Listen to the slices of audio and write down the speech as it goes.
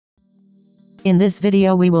In this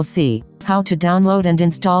video we will see how to download and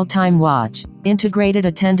install Timewatch integrated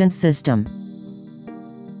attendance system.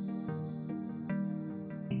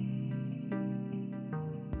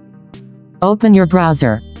 Open your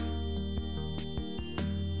browser.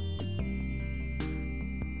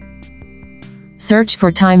 Search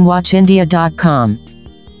for timewatchindia.com.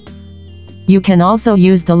 You can also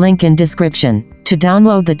use the link in description to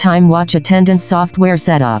download the Timewatch attendance software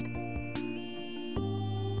setup.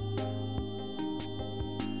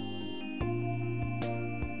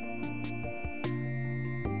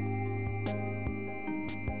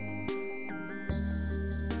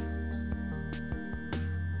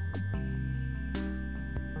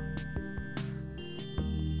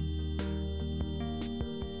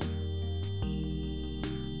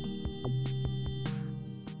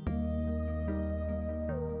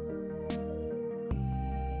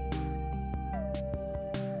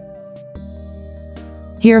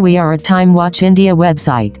 Here we are at Timewatch India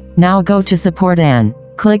website. Now go to Support and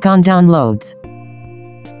click on Downloads.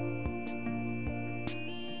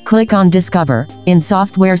 Click on Discover in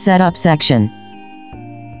Software Setup section.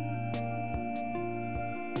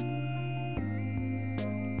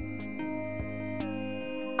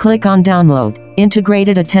 Click on Download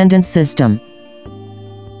Integrated Attendance System.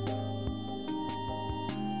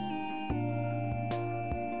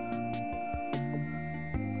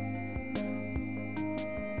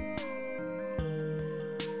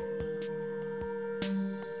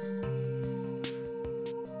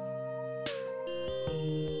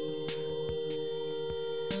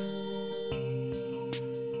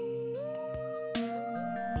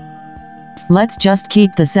 Let's just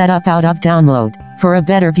keep the setup out of download for a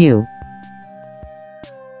better view.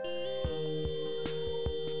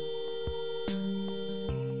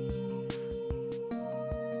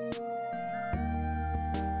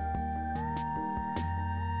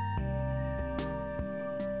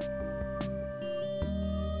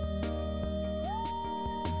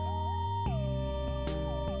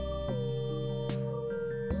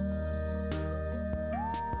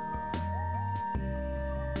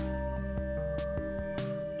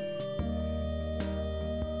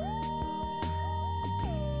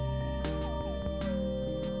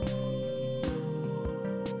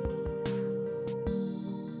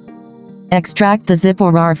 Extract the zip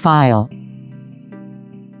or RAR file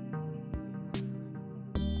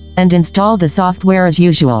and install the software as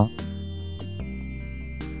usual.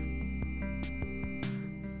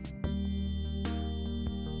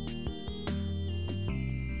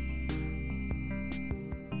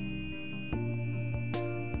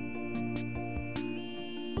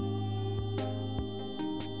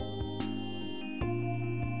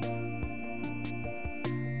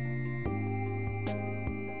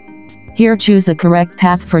 Here choose a correct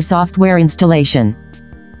path for software installation.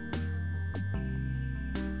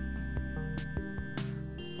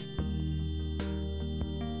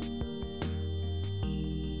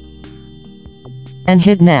 And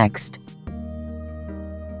hit Next.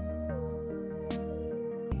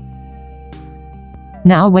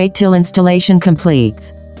 Now wait till installation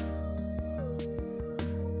completes.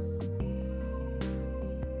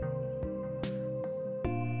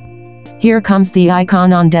 Here comes the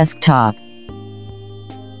icon on desktop.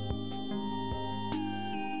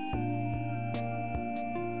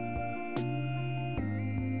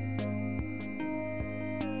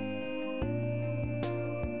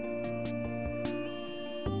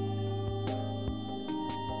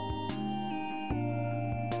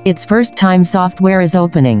 Its first time software is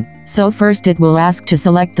opening, so first it will ask to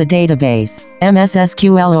select the database, MS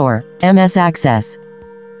SQL or MS Access.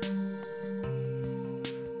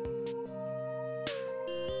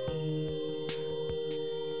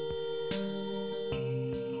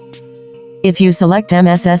 If you select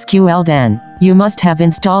MS SQL, then you must have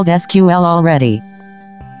installed SQL already.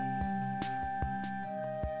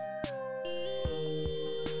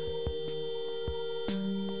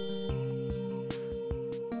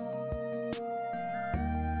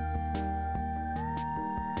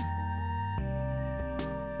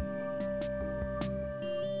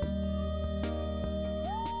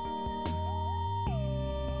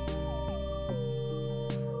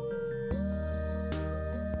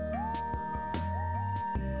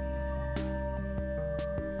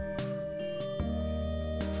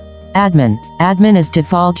 Admin is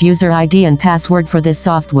default user ID and password for this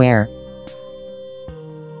software.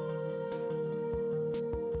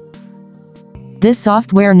 This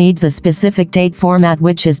software needs a specific date format,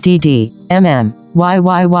 which is DD, MM,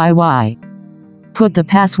 YYYY. Put the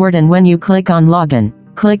password, and when you click on Login,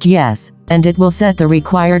 click Yes, and it will set the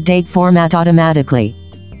required date format automatically.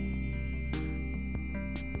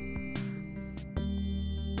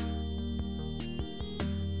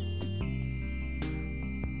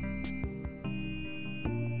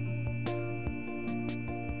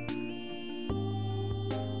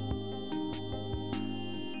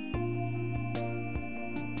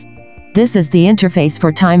 This is the interface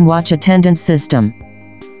for Timewatch attendance system.